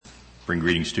bring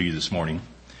greetings to you this morning.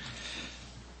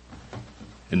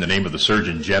 In the name of the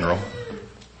Surgeon General,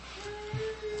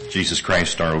 Jesus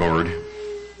Christ our Lord,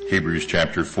 Hebrews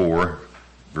chapter 4,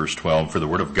 verse 12, for the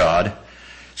word of God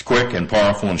is quick and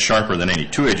powerful and sharper than any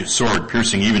two-edged sword,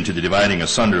 piercing even to the dividing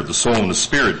asunder of the soul and the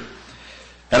spirit,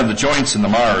 and of the joints and the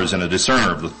marrows, and a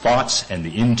discerner of the thoughts and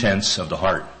the intents of the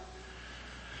heart.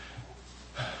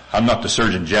 I'm not the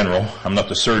Surgeon General. I'm not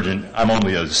the surgeon. I'm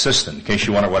only an assistant. In case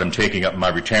you wonder what I'm taking up in my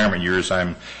retirement years,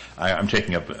 I'm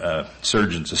taking up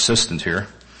surgeon's assistant here,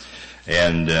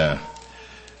 and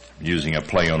using a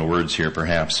play on words here,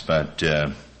 perhaps. But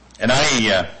and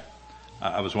I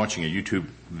was watching a YouTube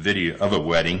video of a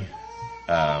wedding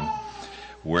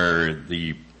where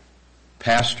the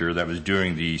pastor that was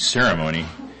doing the ceremony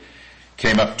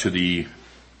came up to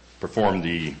perform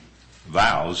the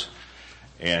vows,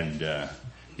 and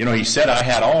he said I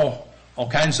had all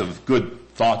kinds of good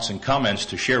thoughts and comments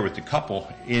to share with the couple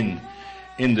in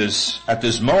this at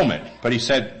this moment, but he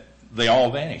said they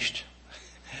all vanished.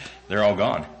 They're all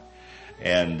gone.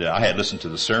 And I had listened to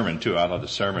the sermon too. I thought the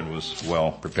sermon was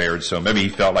well prepared, so maybe he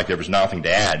felt like there was nothing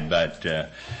to add, but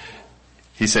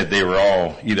he said they were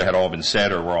all either had all been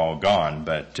said or were all gone.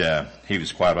 But he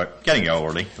was quite getting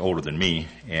older than me,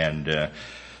 and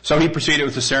so he proceeded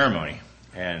with the ceremony.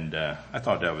 And I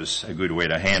thought that was a good way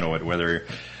to handle it, whether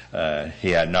he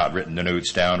had not written the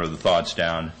notes down or the thoughts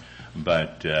down.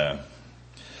 But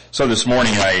so this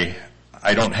morning I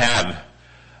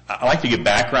like to give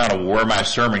background of where my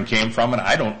sermon came from, and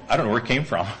I don't know where it came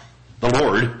from. The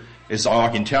Lord is all I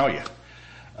can tell you.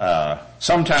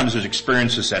 Sometimes there's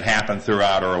experiences that happen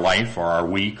throughout our life or our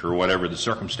week or whatever the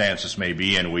circumstances may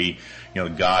be,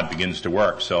 and God begins to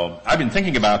work. So I've been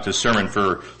thinking about this sermon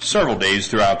for several days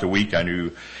throughout the week. I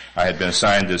knew I had been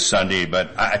assigned this Sunday,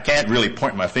 but I can't really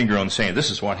point my finger on saying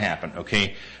this is what happened,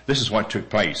 okay? This is what took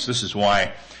place. This is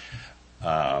why,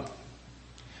 why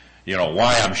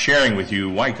I'm sharing with you,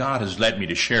 why God has led me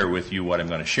to share with you what I'm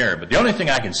going to share. But the only thing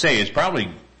I can say is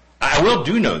I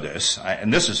do know this,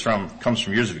 and this comes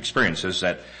from years of experiences,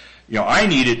 that, I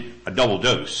needed a double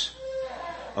dose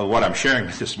of what I'm sharing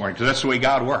with this morning, because that's the way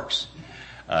God works.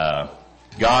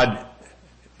 God,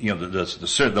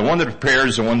 the one that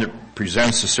prepares, the one that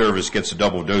presents the service gets a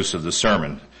double dose of the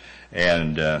sermon.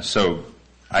 And so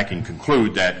I can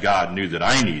conclude that God knew that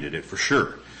I needed it for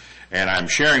sure. And I'm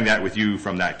sharing that with you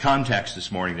from that context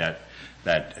this morning,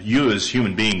 that you as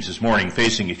human beings this morning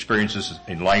facing experiences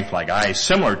in life like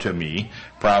similar to me,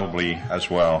 probably as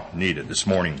well needed this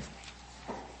morning.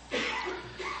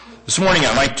 This morning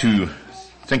I'd like to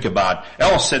think about,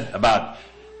 Ellis said about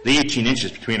the 18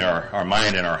 inches between our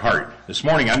mind and our heart. This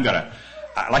morning I'd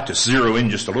like to zero in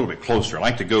just a little bit closer. I'd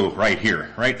like to go right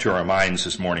here, right to our minds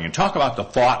this morning, and talk about the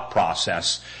thought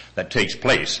process that takes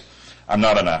place. I'm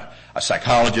not a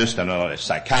psychologist, I'm not a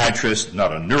psychiatrist,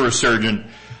 not a neurosurgeon.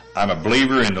 I'm a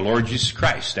believer in the Lord Jesus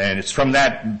Christ, and it's from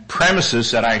that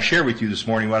premises that I share with you this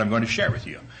morning what I'm going to share with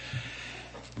you.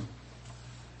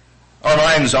 Our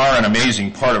minds are an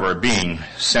amazing part of our being,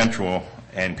 central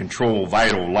and control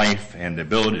vital life and the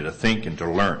ability to think and to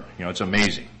learn. It's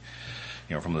amazing.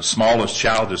 From the smallest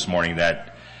child this morning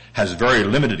that has very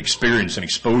limited experience and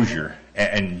exposure,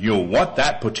 and what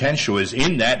that potential is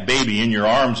in that baby in your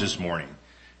arms this morning.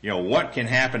 What can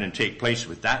happen and take place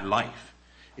with that life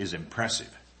is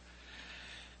impressive.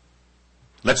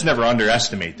 Let's never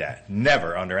underestimate that.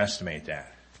 Never underestimate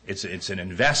that. It's an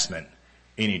investment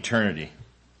in eternity.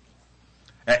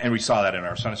 And we saw that in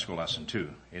our Sunday school lesson too,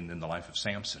 in the life of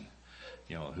Samson,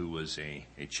 who was a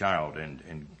child.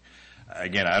 And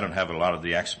again, I don't have a lot of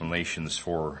the explanations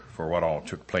for what all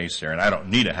took place there, and I don't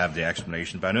need to have the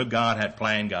explanation, but I know God had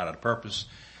planned, God had a purpose.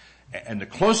 And the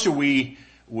closer we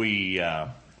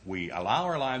allow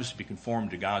our lives to be conformed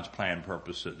to God's plan and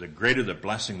purpose, the greater the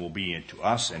blessing will be to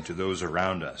us and to those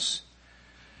around us.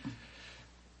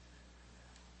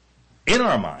 In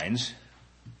our minds,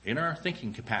 in our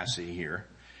thinking capacity here,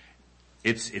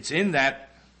 it's in that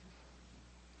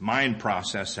mind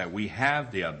process that we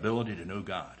have the ability to know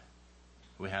God.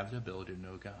 We have the ability to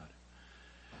know God.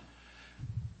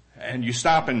 And you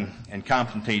stop and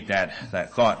contemplate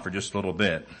that thought for just a little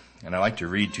bit. And I'd like to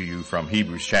read to you from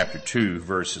Hebrews chapter 2,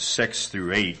 verses 6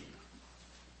 through 8.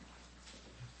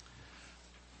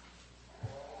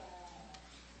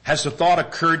 Has the thought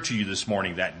occurred to you this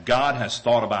morning that God has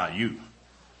thought about you?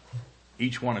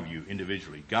 Each one of you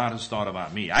individually. God has thought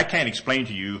about me. I couldn't explain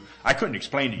to you,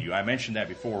 I mentioned that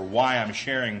before, why I'm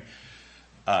sharing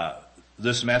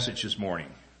this message this morning.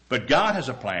 But God has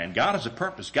a plan, God has a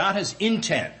purpose, God has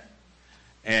intent.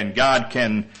 And God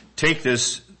can take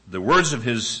the words of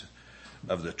His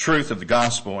of the truth of the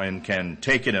gospel and can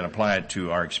take it and apply it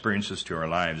to our experiences, to our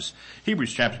lives.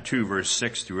 Hebrews chapter 2, verse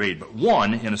 6 through 8. But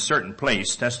one in a certain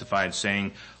place testified,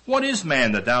 saying, What is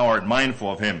man that thou art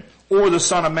mindful of him? Or the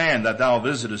son of man that thou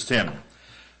visitest him?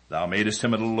 Thou madest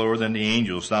him a little lower than the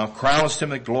angels. Thou crownest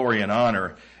him with glory and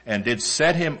honor, and didst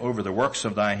set him over the works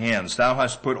of thy hands. Thou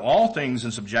hast put all things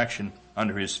in subjection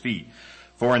under his feet.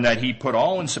 For in that he put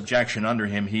all in subjection under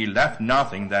him, he left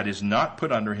nothing that is not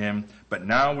put under him. But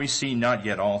now we see not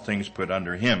yet all things put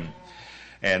under him.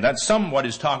 And that's somewhat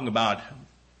is talking about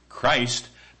Christ.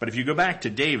 But if you go back to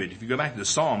David, if you go back to the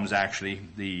Psalms, actually,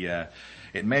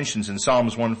 it mentions in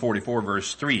Psalms 144,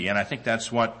 verse 3, and I think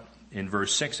that's what in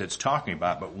verse 6 it's talking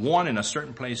about. But one in a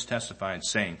certain place testified,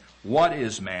 saying, What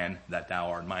is man that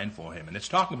thou art mindful of him? And it's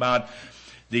talking about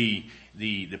the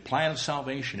plan of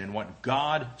salvation and what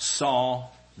God saw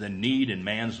the need in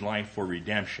man's life for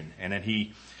redemption. And then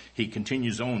he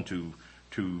continues on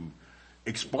to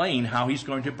explain how he's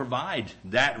going to provide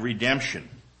that redemption.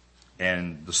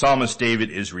 And the psalmist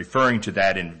David is referring to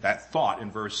that in that thought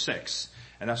in verse 6.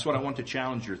 And that's what I want to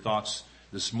challenge your thoughts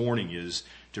this morning, is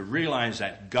to realize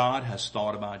that God has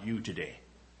thought about you today.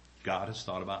 God has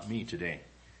thought about me today.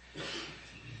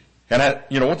 And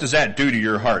what does that do to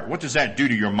your heart? What does that do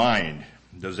to your mind?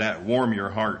 Does that warm your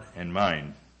heart and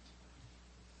mind?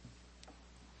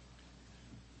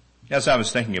 As I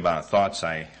was thinking about thoughts,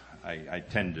 I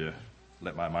tend to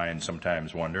let my mind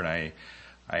sometimes wander, and I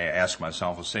ask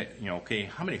myself, I'll say, okay,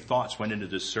 how many thoughts went into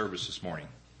this service this morning?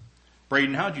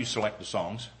 Braden, how did you select the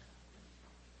songs?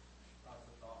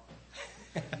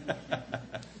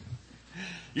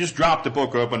 You just dropped the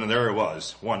book open and there it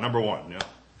was. Number one.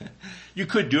 You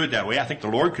could do it that way. I think the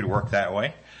Lord could work that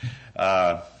way.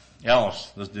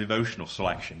 Else, the devotional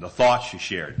selection, the thoughts you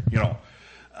shared.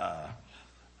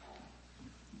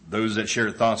 Those that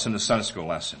shared thoughts in the Sunday school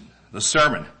lesson. The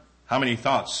sermon. How many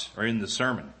thoughts are in the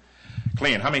sermon?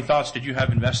 Clean, how many thoughts did you have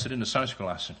invested in the Sunday school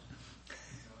lesson?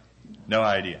 No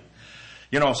idea.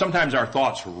 Sometimes our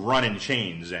thoughts run in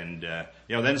chains, and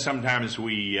then sometimes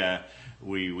we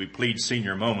plead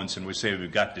senior moments and we say we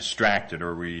got distracted,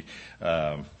 or we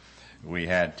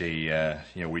had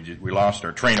we lost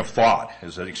our train of thought,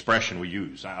 is an expression we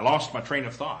use. I lost my train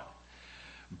of thought.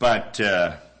 But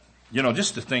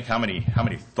just to think how many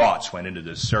thoughts went into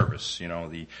this service,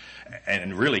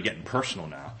 and really getting personal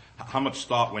now. How much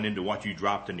thought went into what you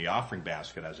dropped in the offering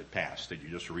basket as it passed? Did you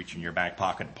just reach in your back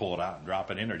pocket and pull it out and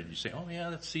drop it in? Or did you say, oh yeah,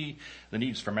 let's see the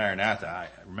needs for Maranatha. I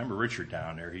remember Richard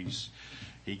down there.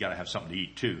 He got to have something to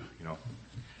eat too,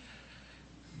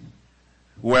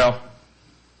 Well,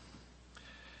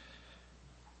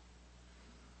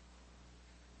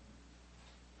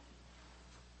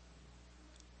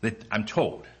 I'm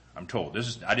told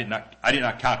I did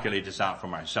not calculate this out for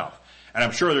myself. And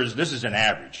I'm sure this is an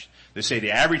average. They say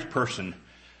the average person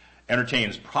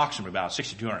entertains approximately about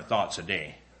 6,200 thoughts a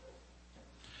day.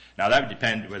 Now that would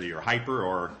depend whether you're hyper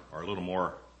or a little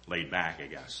more laid back, I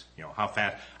guess. How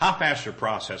fast your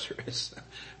processor is.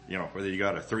 Whether you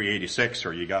got a 386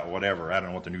 or you got whatever. I don't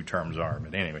know what the new terms are,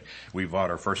 but anyway, we bought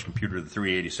our first computer. The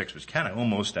 386 was kind of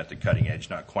almost at the cutting edge,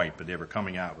 not quite, but they were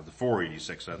coming out with the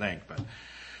 486, I think. But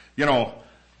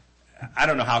I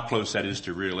don't know how close that is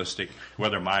to realistic,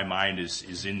 whether my mind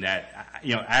is in that,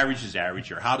 average is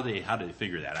average, or how do they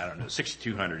figure that? I don't know.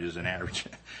 6,200 is an average.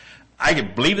 I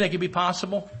can believe that could be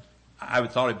possible. I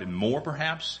would thought it'd been more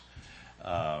perhaps.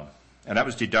 And that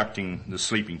was deducting the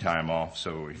sleeping time off,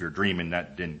 so if you're dreaming,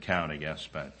 that didn't count, I guess.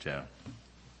 But,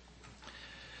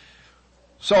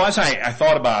 so as I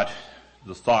thought about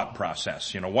the thought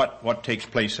process, what takes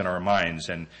place in our minds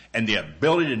and the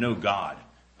ability to know God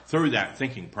through that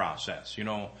thinking process,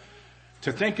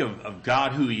 to think of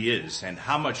God, who He is, and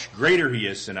how much greater He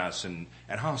is than us, and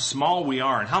how small we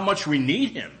are, and how much we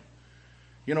need Him.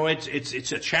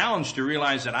 It's a challenge to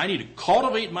realize that I need to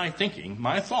cultivate my thinking,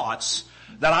 my thoughts,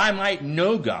 that I might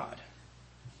know God.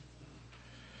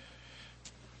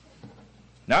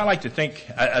 Now I like to think,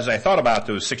 as I thought about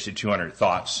those 6,200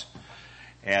 thoughts,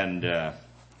 and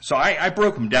so I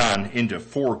broke them down into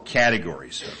 4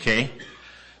 categories, okay?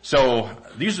 So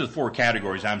these are the 4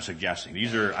 categories I'm suggesting.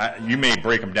 These are, you may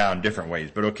break them down different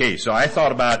ways, but okay. So I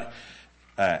thought about,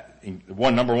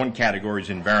 number one category is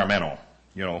environmental.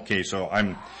 Okay, so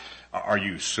are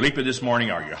you sleepy this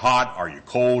morning? Are you hot? Are you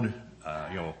cold?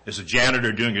 Is the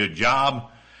janitor doing a good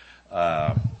job?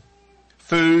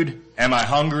 Food. Am I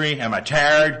hungry? Am I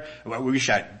tired? I wish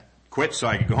I'd quit so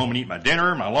I could go home and eat my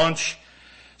dinner, my lunch.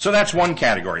 So that's one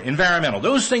category. Environmental.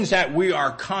 Those things that we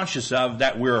are conscious of,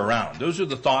 that we're around. Those are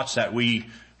the thoughts that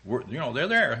they're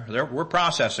there. We're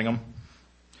processing them.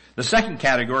 The second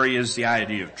category is the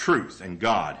idea of truth and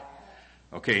God.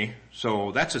 Okay,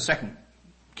 so that's a second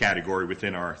category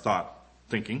within our thought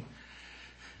thinking.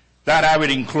 That I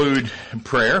would include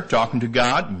prayer, talking to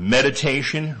God,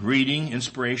 meditation, reading,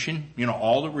 inspiration,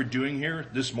 all that we're doing here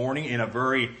this morning in a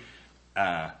very,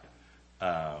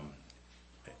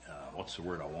 what's the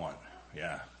word I want?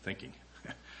 Yeah, thinking.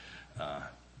 A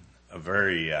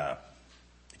very,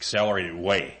 accelerated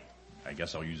way. I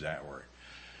guess I'll use that word.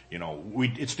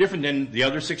 It's different than the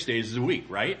other 6 days of the week,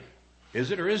 right? Is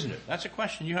it or isn't it? That's a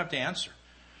question you have to answer.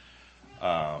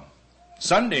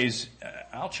 Sundays,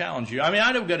 I'll challenge you.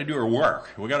 I know we've got to do our work.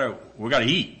 We got to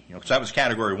eat, because that was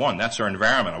category 1. That's our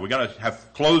environmental. We got to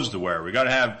have clothes to wear. We got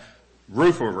to have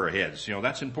roof over our heads.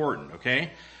 That's important,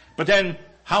 okay? But then,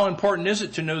 how important is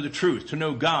it to know the truth, to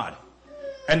know God,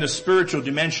 and the spiritual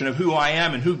dimension of who I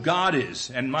am and who God is,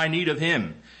 and my need of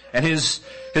Him, and His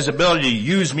ability to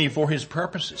use me for His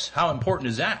purposes? How important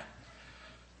is that?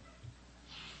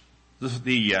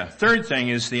 The third thing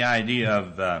is the idea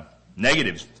of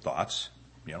negative thoughts.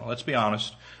 Let's be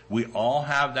honest. We all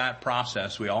have that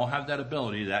process. We all have that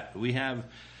ability, that we have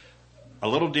a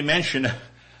little dimension,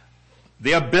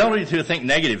 the ability to think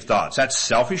negative thoughts. That's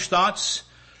selfish thoughts,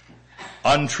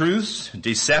 untruths,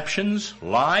 deceptions,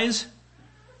 lies.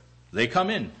 They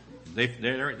come in.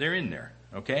 They're in there.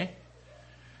 Okay?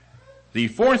 The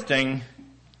fourth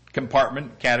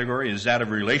compartment category is that of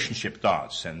relationship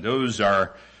thoughts. And those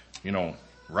are,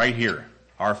 right here.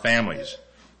 Our families.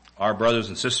 Our brothers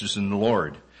and sisters in the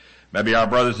Lord. Maybe our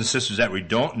brothers and sisters that we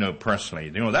don't know personally.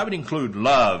 That would include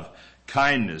love,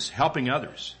 kindness, helping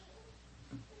others.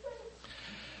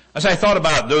 As I thought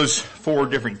about those 4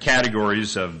 different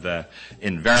categories of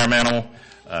environmental,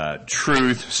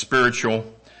 truth, spiritual,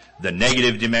 the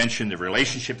negative dimension, the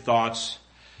relationship thoughts,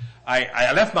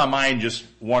 I left my mind just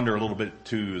wander a little bit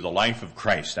to the life of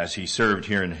Christ as He served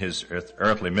here in His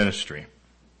earthly ministry.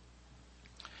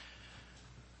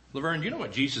 Laverne, do you know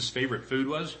what Jesus' favorite food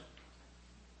was?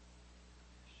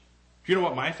 Do you know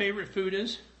what my favorite food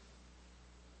is?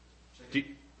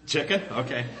 Chicken?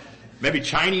 Okay. Maybe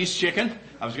Chinese chicken?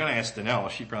 I was going to ask Danelle.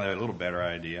 She probably had a little better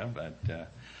idea, but,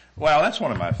 that's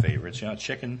one of my favorites.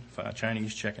 Chicken,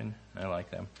 Chinese chicken. I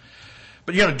like them.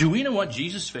 But, do we know what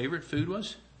Jesus' favorite food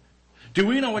was? Do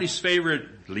we know what His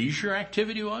favorite leisure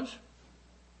activity was?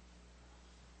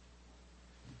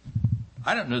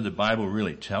 I don't know the Bible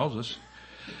really tells us.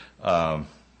 I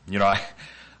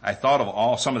thought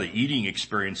of some of the eating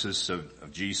experiences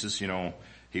of Jesus.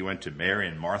 He went to Mary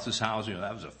and Martha's house.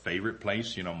 That was a favorite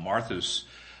place. Martha's,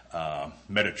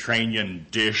 Mediterranean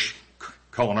dish,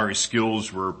 culinary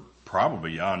skills were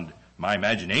probably beyond my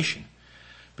imagination.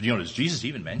 But does Jesus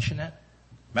even mention that?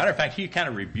 Matter of fact, He kind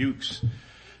of rebukes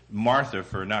Martha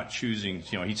for not choosing,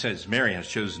 He says Mary has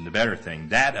chosen the better thing.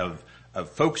 That of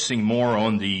focusing more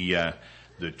on the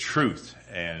truth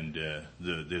and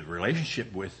the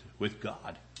relationship with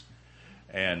God.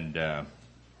 And I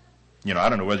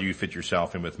don't know whether you fit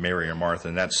yourself in with Mary or Martha,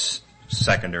 and that's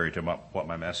secondary to what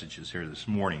my message is here this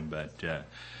morning. But the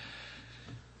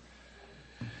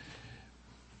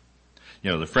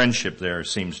friendship there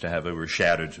seems to have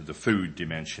overshadowed the food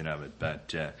dimension of it.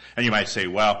 But and you might say,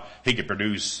 well, He could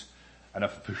produce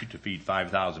enough food to feed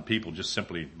 5,000 people just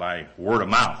simply by word of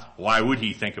mouth. Why would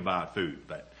He think about food?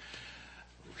 But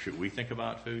should we think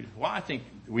about food? Well, I think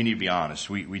we need to be honest.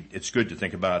 It's good to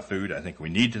think about food. I think we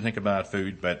need to think about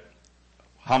food, but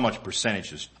how much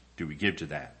percentages do we give to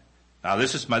that? Now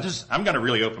I'm going to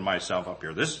really open myself up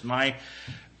here. This is my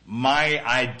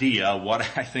idea of what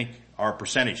I think are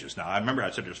percentages. Now, I remember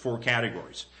I said there's 4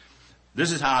 categories.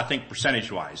 This is how I think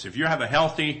percentage-wise. If you have a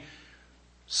healthy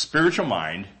spiritual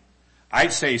mind,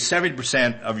 I'd say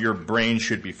 70% of your brain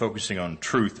should be focusing on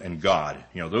truth and God.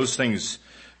 Those things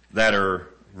that are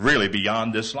really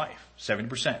beyond this life.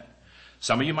 70%.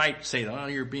 Some of you might say, oh,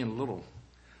 you're being a little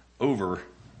over.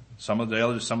 Some of the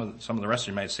others, some of the rest of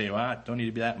you might say, well, it don't need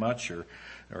to be that much, or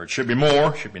it should be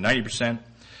more, should be 90%.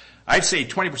 I'd say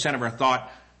 20% of our thought,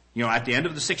 at the end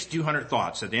of the 6,200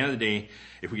 thoughts, at the end of the day,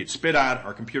 if we could spit out,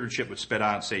 our computer chip would spit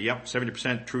out and say, yep,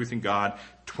 70% truth in God,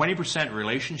 20%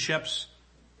 relationships.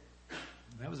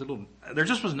 There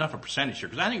just wasn't enough of a percentage here,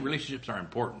 because I think relationships are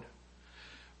important.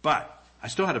 But I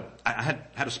still had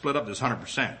to split up this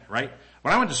 100%, right?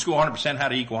 When I went to school, 100% had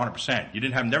to equal 100%. You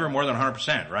didn't have never more than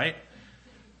 100%, right?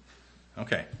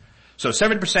 Okay. So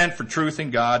 70% for truth in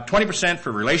God, 20%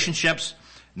 for relationships,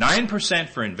 9%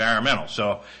 for environmental.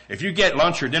 So if you get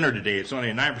lunch or dinner today, it's only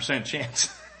a 9%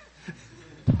 chance.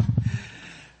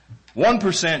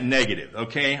 1% negative,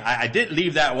 okay? I did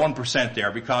leave that 1%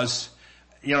 there because,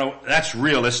 that's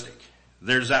realistic.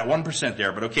 There's that 1%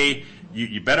 there, but okay,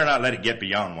 you better not let it get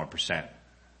beyond 1%.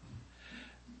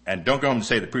 And don't go home and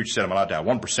say the preacher said I'm allowed to have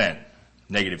 1%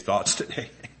 negative thoughts today.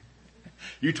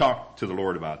 You talk to the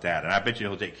Lord about that, and I bet you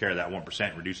he'll take care of that 1%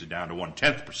 and reduce it down to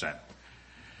 0.1%.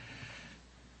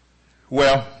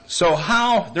 Well, so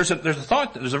there's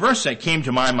a verse that came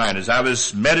to my mind as I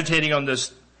was meditating on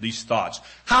these thoughts.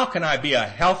 How can I have a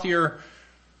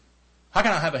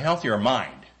healthier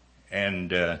mind?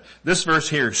 And this verse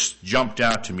here jumped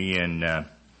out to me in 1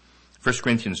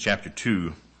 Corinthians chapter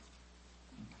 2,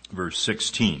 verse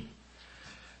 16.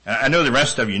 And I know the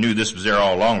rest of you knew this was there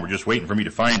all along. We're just waiting for me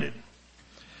to find it.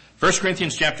 1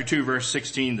 Corinthians chapter 2, verse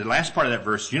 16, the last part of that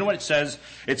verse, you know what it says?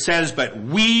 It says, but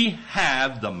we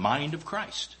have the mind of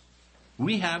Christ.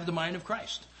 We have the mind of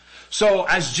Christ. So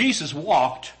as Jesus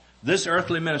walked this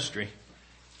earthly ministry,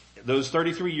 those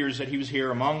 33 years that he was here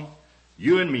among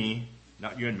you and me,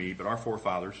 not you and me, but our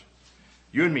forefathers,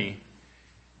 you and me,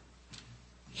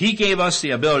 he gave us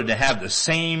the ability to have the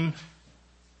same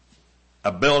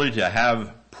ability to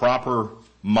have proper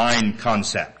mind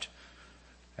concept.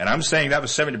 And I'm saying that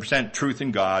was 70% truth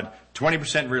in God,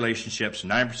 20% relationships,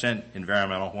 9%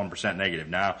 environmental, 1% negative.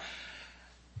 Now,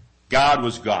 God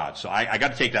was God, so I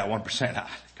got to take that 1% out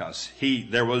because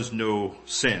there was no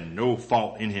sin, no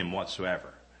fault in him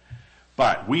whatsoever.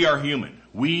 But we are human.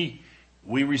 We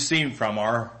receive from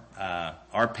our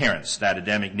parents that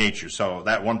Adamic nature, so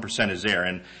that 1% is there.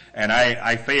 And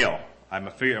I fail. I'm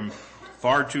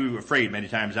far too afraid many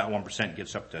times that 1%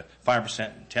 gets up to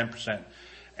 5% and 10%.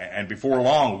 And before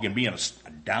long, we can be in a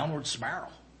downward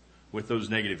spiral with those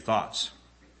negative thoughts.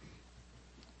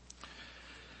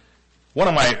 One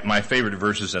of my favorite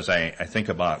verses as I think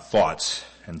about thoughts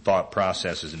and thought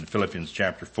processes in Philippians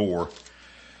chapter 4,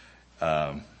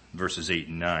 verses 8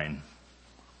 and 9.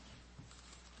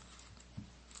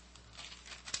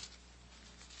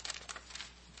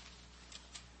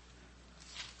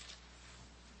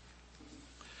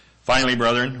 Finally,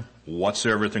 brethren,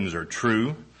 whatsoever things are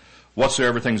true,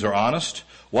 whatsoever things are honest,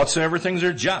 whatsoever things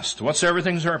are just, whatsoever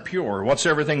things are pure,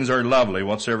 whatsoever things are lovely,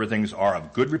 whatsoever things are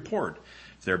of good report,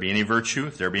 if there be any virtue,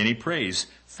 if there be any praise,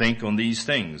 think on these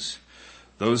things.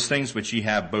 Those things which ye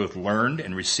have both learned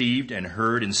and received and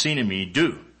heard and seen in me,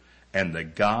 do, and the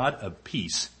God of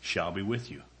peace shall be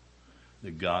with you.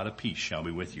 The God of peace shall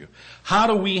be with you. How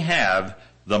do we have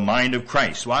the mind of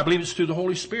Christ? Well, I believe it's through the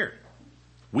Holy Spirit.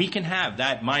 We can have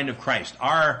that mind of Christ,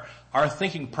 our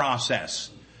thinking process.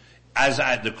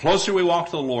 The closer we walk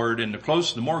to the Lord and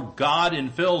the more God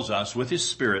infills us with His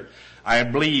Spirit, I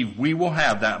believe we will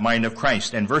have that mind of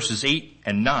Christ. And verses 8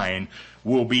 and 9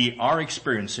 will be our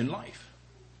experience in life.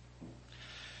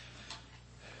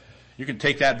 You can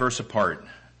take that verse apart.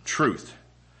 Truth,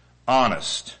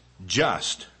 honest,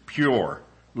 just, pure,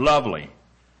 lovely,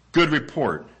 good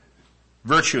report,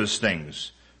 virtuous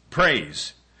things,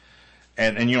 praise,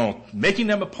 and making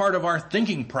them a part of our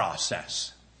thinking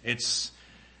process. It's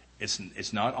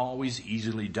not always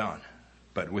easily done,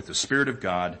 but with the Spirit of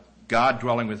God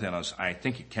dwelling within us, I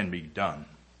think it can be done.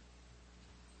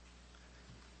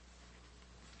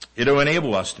 It'll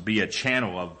enable us to be a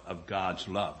channel of God's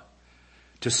love,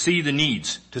 to see the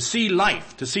needs, to see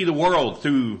life, to see the world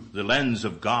through the lens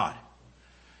of God,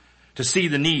 to see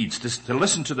the needs, to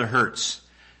listen to the hurts,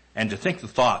 and to think the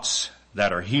thoughts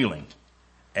that are healing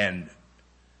and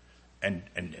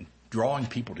drawing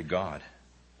people to God.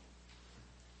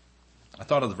 I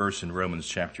thought of the verse in Romans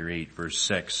chapter 8, verse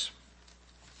 6.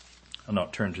 I'll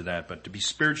not turn to that, but to be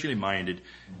spiritually minded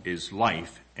is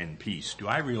life and peace. Do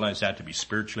I realize that to be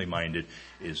spiritually minded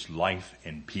is life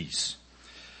and peace?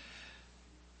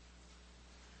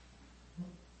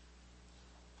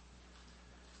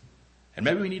 And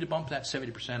maybe we need to bump that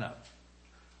 70% up.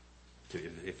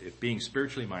 If being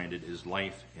spiritually minded is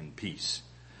life and peace.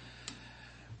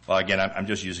 Well, again, I'm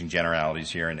just using generalities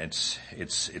here, and this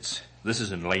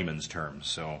is in layman's terms,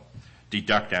 so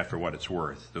deduct that for what it's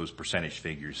worth, those percentage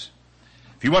figures.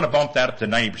 If you want to bump that up to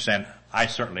 90%, I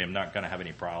certainly am not going to have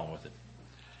any problem with it.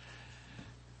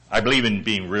 I believe in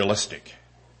being realistic,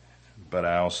 but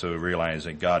I also realize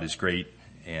that God is great,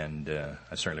 and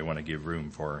I certainly want to give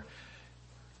room for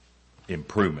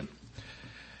improvement.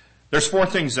 There's 4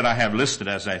 things that I have listed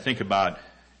as I think about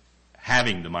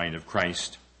having the mind of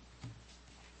Christ.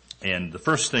 And the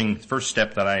first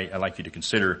step that I like you to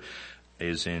consider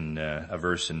is in a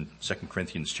verse in 2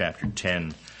 Corinthians chapter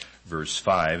 10, verse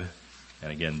 5.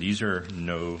 And again, these are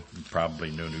probably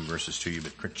no new verses to you,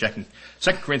 but checking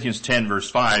 2 Corinthians 10,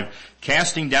 verse 5,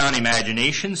 casting down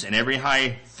imaginations and every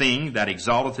high thing that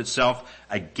exalteth itself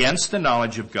against the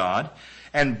knowledge of God,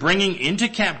 and bringing into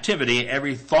captivity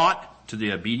every thought to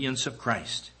the obedience of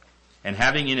Christ, and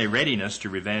having in a readiness to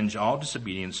revenge all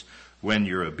disobedience when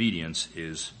your obedience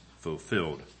is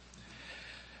fulfilled.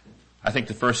 I think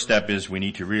the first step is we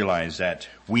need to realize that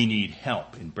we need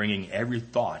help in bringing every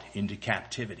thought into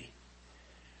captivity.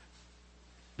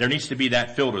 There needs to be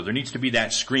that filter. There needs to be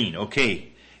that screen. Okay,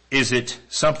 is it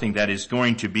something that is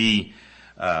going to be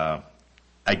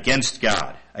against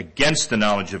God, against the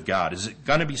knowledge of God? Is it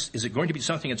going to be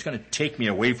something that's going to take me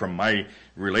away from my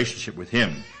relationship with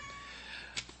Him?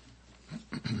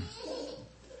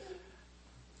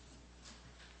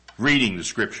 Reading the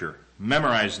Scripture,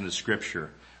 memorizing the Scripture,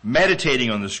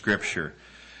 meditating on the Scripture,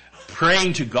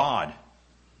 praying to God.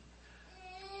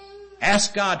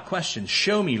 Ask God questions.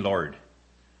 Show me, Lord,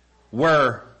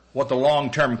 what the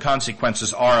long-term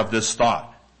consequences are of this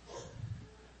thought.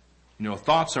 You know,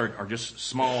 thoughts are just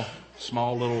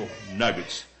small little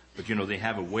nuggets, but you know, they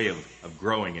have a way of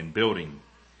growing and building.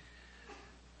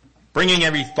 Bringing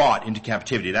every thought into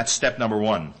captivity. That's step number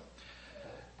 1.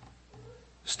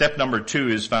 Step number 2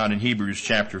 is found in Hebrews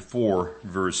chapter 4,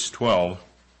 verse 12.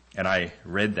 And I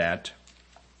read that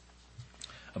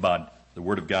about the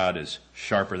Word of God is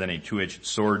sharper than a two-edged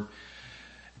sword.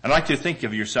 I'd like to think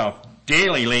of yourself,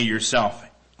 daily lay yourself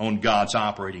on God's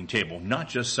operating table, not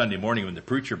just Sunday morning when the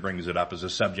preacher brings it up as a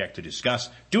subject to discuss.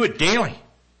 Do it daily.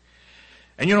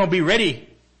 And you know, be ready.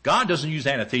 God doesn't use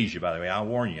anesthesia, by the way, I'll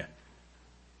warn you.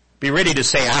 Be ready to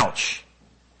say, ouch.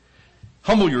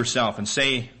 Humble yourself and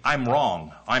say, I'm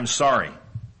wrong, I'm sorry.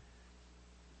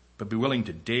 But be willing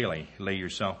to daily lay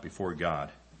yourself before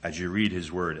God as you read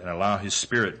His Word and allow His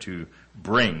Spirit to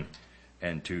bring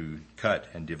and to cut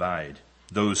and divide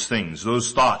those things,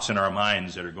 those thoughts in our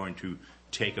minds that are going to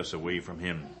take us away from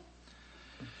Him.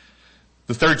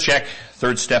 The third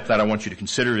step that I want you to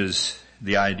consider is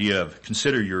the idea of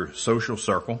consider your social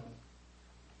circle.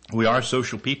 We are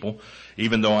social people,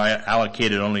 even though I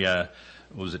allocated only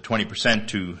 20%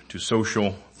 to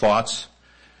social thoughts.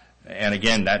 And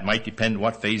again, that might depend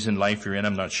what phase in life you're in,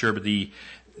 I'm not sure. But the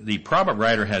proverb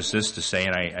writer has this to say,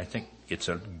 and I think it's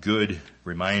a good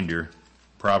reminder.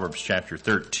 Proverbs chapter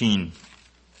 13,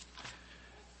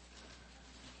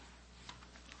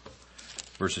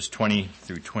 verses 20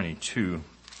 through 22.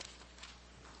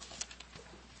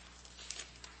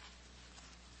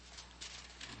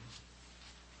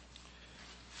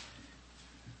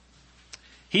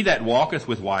 He that walketh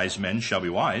with wise men shall be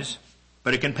wise,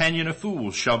 but a companion of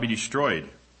fools shall be destroyed.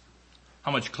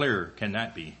 How much clearer can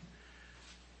that be?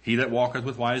 He that walketh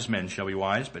with wise men shall be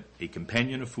wise, but a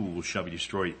companion of fools shall be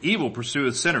destroyed. Evil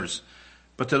pursueth sinners,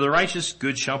 but to the righteous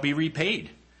good shall be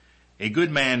repaid. A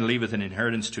good man leaveth an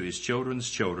inheritance to his children's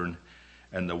children,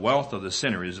 and the wealth of the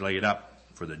sinner is laid up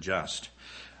for the just.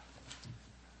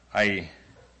 I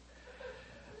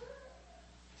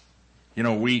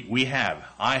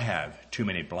have too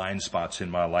many blind spots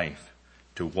in my life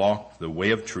to walk the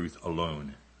way of truth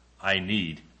alone. I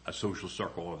need a social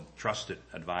circle of trusted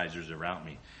advisors around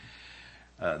me.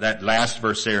 That last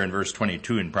verse there in verse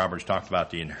 22 in Proverbs talked about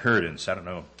the inheritance. I don't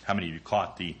know how many of you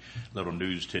caught the little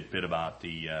news tidbit about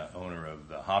the owner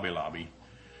of Hobby Lobby.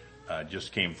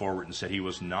 Just came forward and said he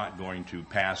was not going to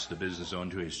pass the business on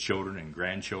to his children and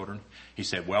grandchildren. He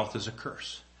said wealth is a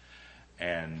curse.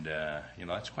 And,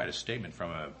 that's quite a statement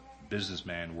from a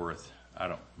businessman worth, I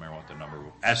don't remember what the number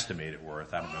estimated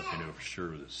worth. I don't know if you knew for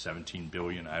sure. It was 17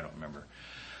 billion. I don't remember.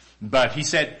 But he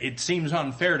said, it seems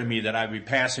unfair to me that I'd be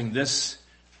passing this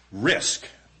risk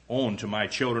on to my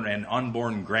children and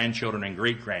unborn grandchildren and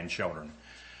great-grandchildren.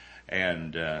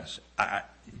 And, I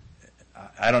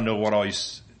don't know what all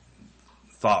his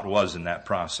thought was in that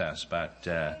process, but,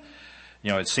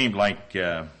 it seemed like,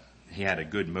 he had a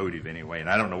good motive anyway, and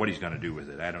I don't know what he's going to do with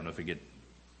it. I don't know if he get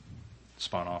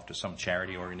spun off to some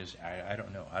charity organization. I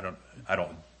don't know. I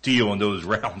don't deal in those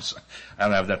realms. I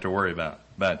don't have that to worry about.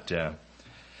 But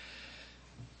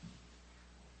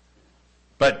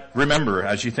remember,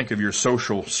 as you think of your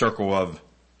social circle of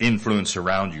influence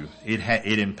around you,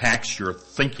 it impacts your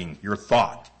thinking, your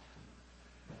thought.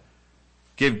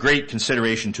 Give great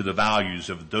consideration to the values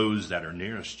of those that are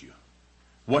nearest you.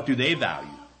 What do they value?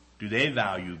 Do they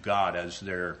value God as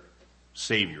their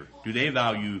Savior? Do they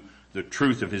value the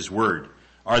truth of His Word?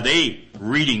 Are they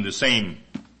reading the same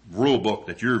rule book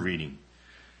that you're reading?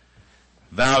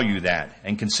 Value that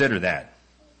and consider that.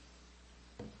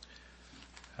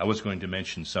 I was going to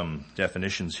mention some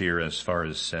definitions here as far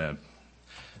as, there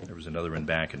was another one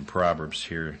back in Proverbs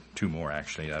here, two more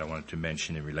actually that I wanted to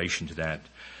mention in relation to that.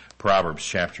 Proverbs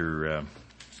chapter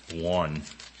 1,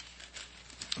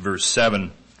 verse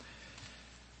 7.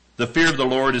 The fear of the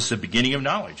Lord is the beginning of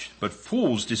knowledge, but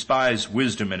fools despise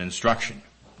wisdom and instruction.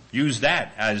 Use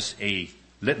that as a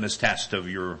litmus test of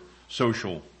your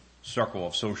social circle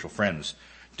of social friends.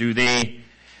 Do they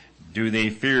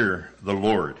fear the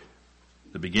Lord?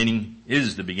 The beginning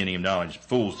is the beginning of knowledge.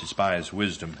 Fools despise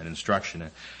wisdom and instruction.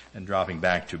 And dropping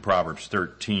back to Proverbs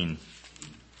 13,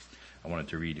 I wanted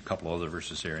to read a couple other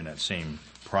verses there in that same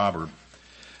proverb,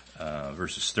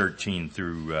 verses 13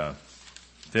 through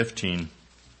 15.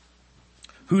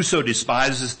 Whoso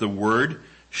despises the word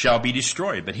shall be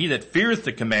destroyed, but he that feareth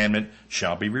the commandment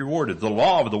shall be rewarded. The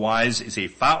law of the wise is a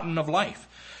fountain of life,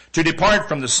 to depart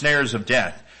from the snares of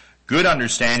death. Good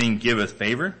understanding giveth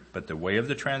favor, but the way of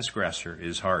the transgressor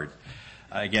is hard.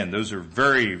 Again, those are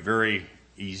very, very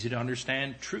easy to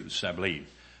understand truths, I believe.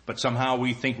 But somehow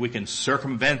we think we can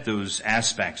circumvent those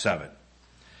aspects of it.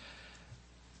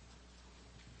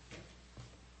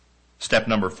 Step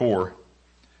number 4,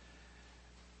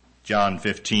 John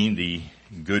 15, the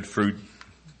good fruit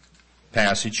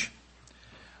passage.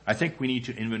 I think we need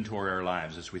to inventory our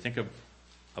lives as we think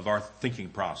of our thinking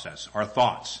process, our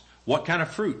thoughts. What kind of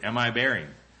fruit am I bearing?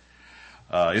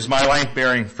 Is my life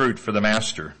bearing fruit for the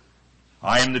Master?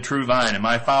 I am the true vine, and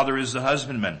my Father is the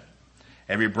husbandman.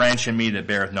 Every branch in me that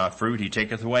beareth not fruit, he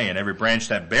taketh away, and every branch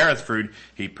that beareth fruit,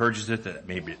 he purges it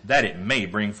that it may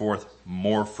bring forth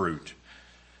more fruit.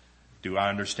 Do I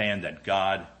understand that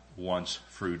God wants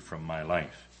fruit from my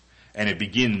life? And it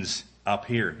begins up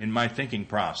here in my thinking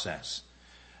process.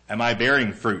 Am I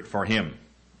bearing fruit for him?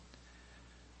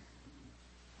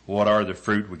 What are the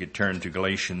fruit? We could turn to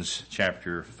Galatians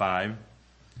chapter 5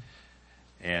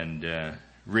 and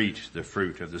read the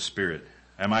fruit of the Spirit.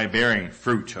 Am I bearing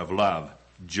fruit of love,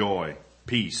 joy,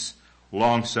 peace,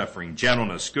 long-suffering,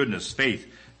 gentleness, goodness,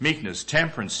 faith, meekness,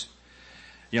 temperance?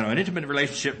 An intimate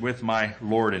relationship with my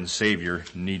Lord and Savior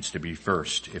needs to be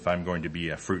first if I'm going to be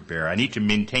a fruit bearer. I need to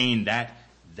maintain that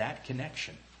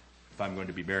connection if I'm going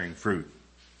to be bearing fruit.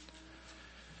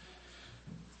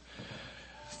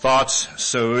 Thoughts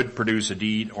sowed produce a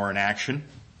deed or an action.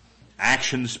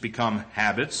 Actions become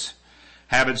habits.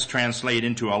 Habits translate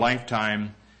into a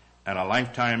lifetime, and a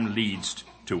lifetime leads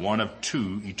to one of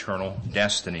two eternal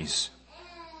destinies.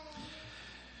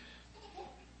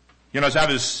 As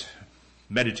I was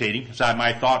meditating, as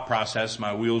my thought process,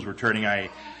 my wheels were turning, a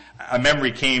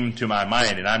memory came to my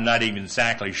mind, and I'm not even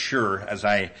exactly sure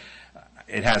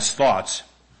it has thoughts.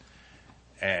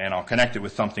 And I'll connect it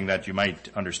with something that you might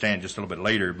understand just a little bit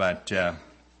later. But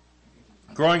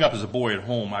growing up as a boy at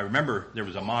home, I remember there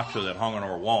was a motto that hung on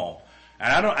our wall,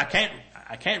 and I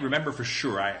can't remember for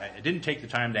sure. I didn't take the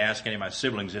time to ask any of my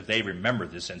siblings if they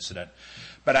remembered this incident,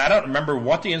 but I don't remember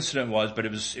what the incident was. But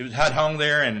it had hung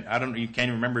there, and you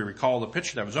can't recall the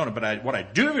picture that was on it. But what I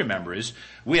do remember is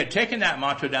we had taken that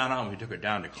motto down, and we took it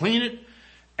down to clean it,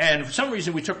 and for some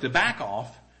reason we took the back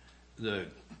off, the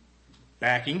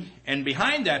backing, and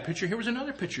behind that picture, here was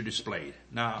another picture displayed.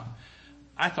 Now,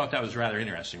 I thought that was rather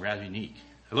interesting, rather unique.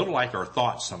 A little like our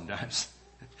thoughts sometimes.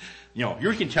 You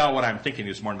can tell what I'm thinking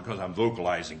this morning because I'm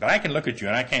vocalizing, but I can look at you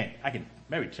and I can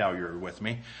maybe tell you're with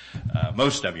me.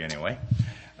 Most of you anyway.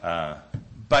 But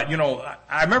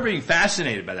I remember being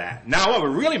fascinated by that. Now, what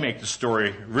would really make the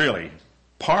story really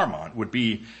paramount would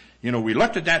be, we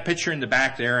looked at that picture in the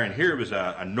back there, and here was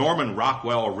a Norman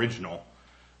Rockwell original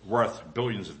worth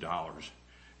billions of dollars.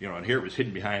 And here it was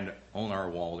hidden behind on our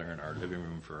wall there in our living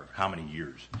room for how many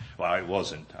years? Well, it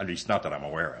wasn't. At least not that I'm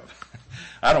aware of.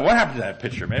 I don't know what happened to that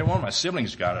picture. Maybe one of my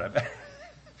siblings got it. I better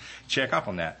check up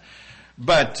on that.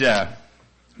 But,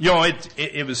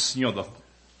 it was,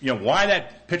 why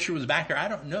that picture was back there, I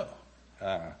don't know.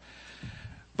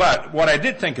 But what I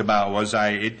did think about was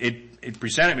it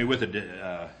presented me with it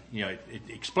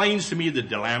explains to me the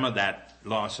dilemma that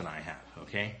Lois and I have,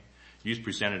 okay? You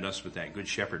presented us with that Good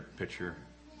Shepherd picture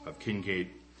of Kincaid.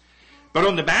 But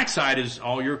on the backside is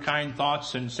all your kind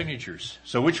thoughts and signatures.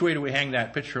 So which way do we hang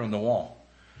that picture on the wall?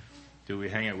 Do we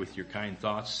hang it with your kind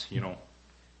thoughts,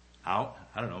 out?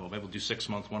 I don't know. Maybe we'll do 6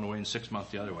 months one way and 6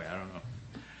 months the other way. I don't know.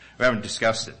 We haven't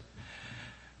discussed it.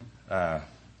 But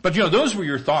those were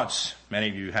your thoughts. Many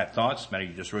of you had thoughts. Many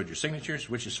of you just wrote your signatures,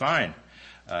 which is fine.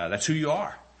 That's who you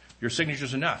are. Your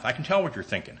signature's enough. I can tell what you're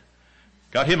thinking.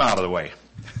 Got him out of the way.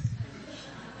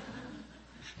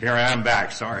 Here I am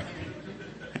back, sorry.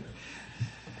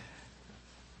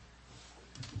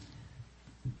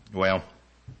 Well,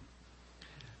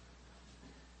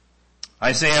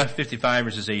 Isaiah 55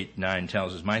 verses 8, 9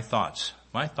 tells us, my thoughts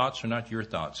are not your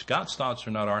thoughts. God's thoughts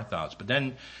are not our thoughts. But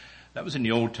then, that was in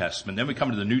the Old Testament. Then we come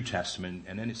to the New Testament,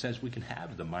 and then it says we can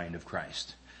have the mind of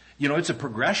Christ. It's a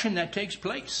progression that takes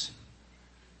place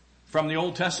from the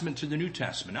Old Testament to the New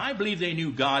Testament. I believe they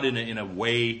knew God in a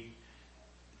way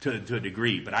to a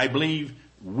degree, but I believe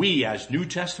we as New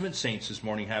Testament saints this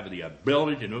morning have the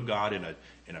ability to know God in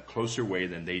a closer way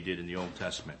than they did in the Old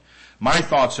Testament. My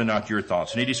thoughts are not your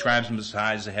thoughts. And he describes them as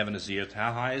high as the heaven is the earth.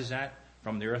 How high is that?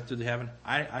 from the earth to the heaven?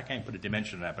 I can't put a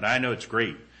dimension on that, but I know it's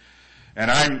great. And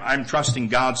I'm trusting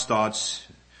God's thoughts.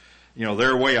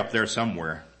 They're way up there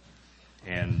somewhere.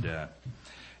 And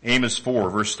Amos 4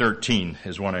 verse 13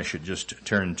 is one I should just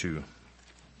turn to.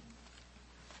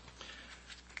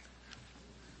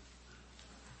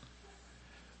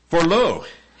 For lo,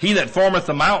 he that formeth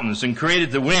the mountains and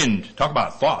created the wind. Talk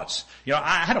about thoughts.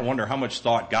 I had to wonder how much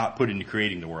thought God put into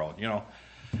creating the world.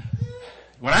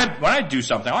 When I do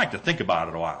something, I like to think about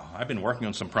it a while. I've been working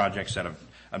on some projects that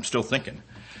I'm still thinking.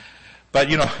 But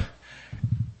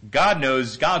God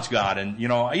knows, God's God, and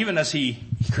even as He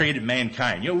created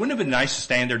mankind, wouldn't it have been nice to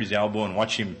stand there at His elbow and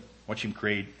watch Him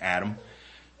create Adam?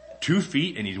 2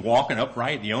 feet and he's walking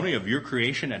upright, the only of your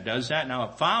creation that does that. Now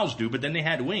fowls do, but then they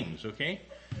had wings, okay?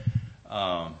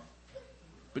 But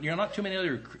not too many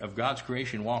other of God's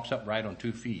creation walks upright on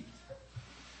 2 feet.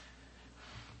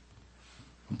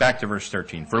 Back to verse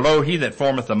 13. For lo, he that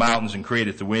formeth the mountains and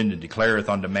createth the wind and declareth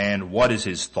unto man what is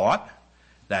his thought,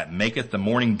 that maketh the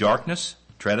morning darkness,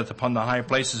 treadeth upon the high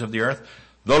places of the earth.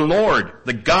 The Lord,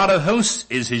 the God of hosts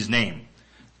is his name.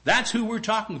 That's who we're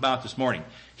talking about this morning.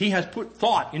 He has put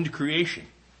thought into creation.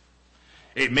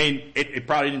 It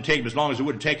probably didn't take him as long as it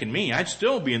would have taken me. I'd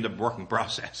still be in the working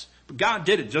process. But God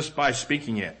did it just by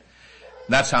speaking it.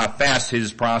 That's how fast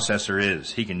his processor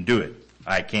is. He can do it.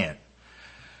 I can't.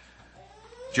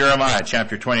 Jeremiah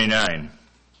chapter 29.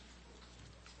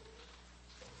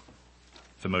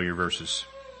 Familiar verses.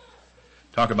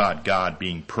 Talk about God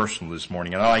being personal this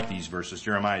morning. And I like these verses.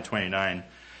 Jeremiah 29.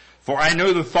 For I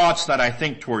know the thoughts that I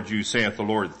think toward you, saith the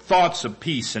Lord, thoughts of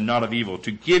peace and not of evil,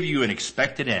 to give you an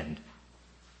expected end.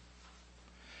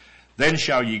 Then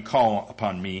shall ye call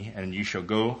upon me, and ye shall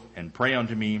go and pray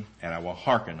unto me, and I will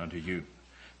hearken unto you.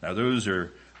 Now there's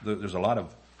a lot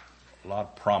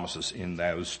of promises in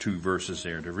those 2 verses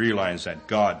there to realize that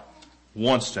God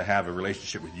wants to have a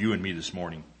relationship with you and me this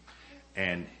morning.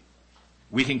 And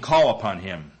we can call upon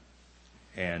him,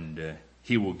 and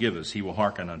he will give us, he will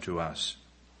hearken unto us.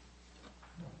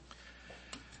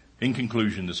 In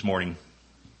conclusion this morning,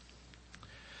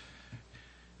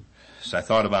 as I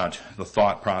thought about the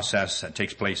thought process that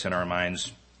takes place in our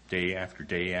minds day after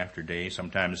day after day,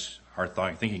 sometimes our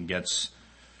thinking gets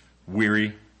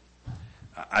weary.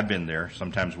 I've been there.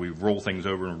 Sometimes we roll things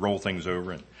over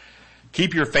and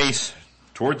keep your face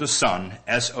toward the sun,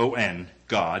 S-O-N,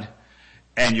 God,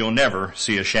 and you'll never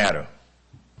see a shadow.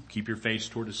 Keep your face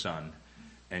toward the sun,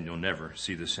 and you'll never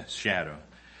see the shadow.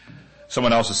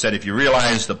 Someone else has said, if you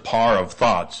realize the power of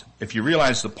thoughts,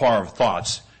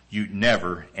 you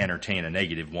never entertain a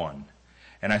negative one.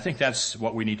 And I think that's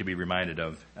what we need to be reminded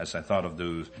of as I thought of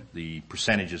the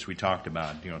percentages we talked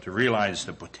about, to realize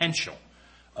the potential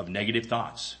of negative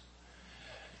thoughts.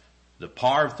 The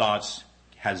power of thoughts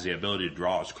has the ability to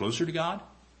draw us closer to God.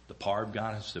 The power of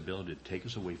God has the ability to take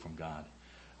us away from God.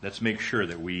 Let's make sure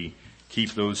that we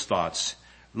keep those thoughts.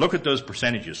 Look at those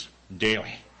percentages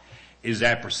daily. Is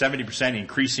that 70%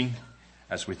 increasing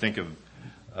as we think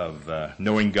of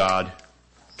knowing God,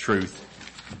 truth,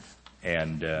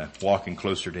 and walking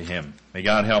closer to him? May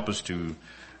God help us to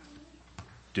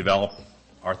develop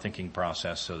our thinking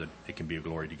process so that it can be a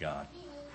glory to God.